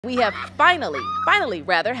We have finally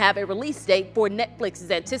have a release date for Netflix's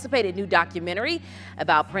anticipated new documentary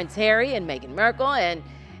about Prince Harry and Meghan Markle, and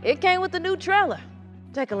it came with a new trailer.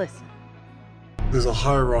 Take a listen. There's a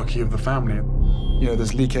hierarchy of the family. You know,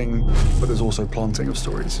 there's leaking, but there's also planting of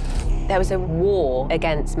stories. There was a war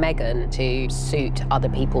against Meghan to suit other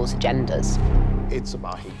people's agendas. It's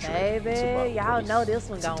about hatred. Baby, y'all know this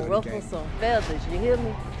one gonna ruffle some feathers, you hear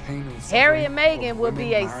me? Harry and Meghan will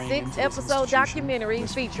be a 6-episode documentary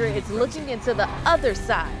feature. It's looking into the other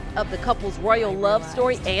side of the couple's royal love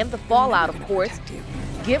story and the fallout, of course.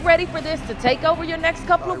 Get ready for this to take over your next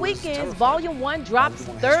couple of weekends. Volume 1 drops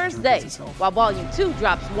Thursday, while Volume 2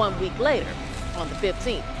 drops 1 week later on the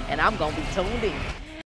 15th, and I'm gonna be tuned in.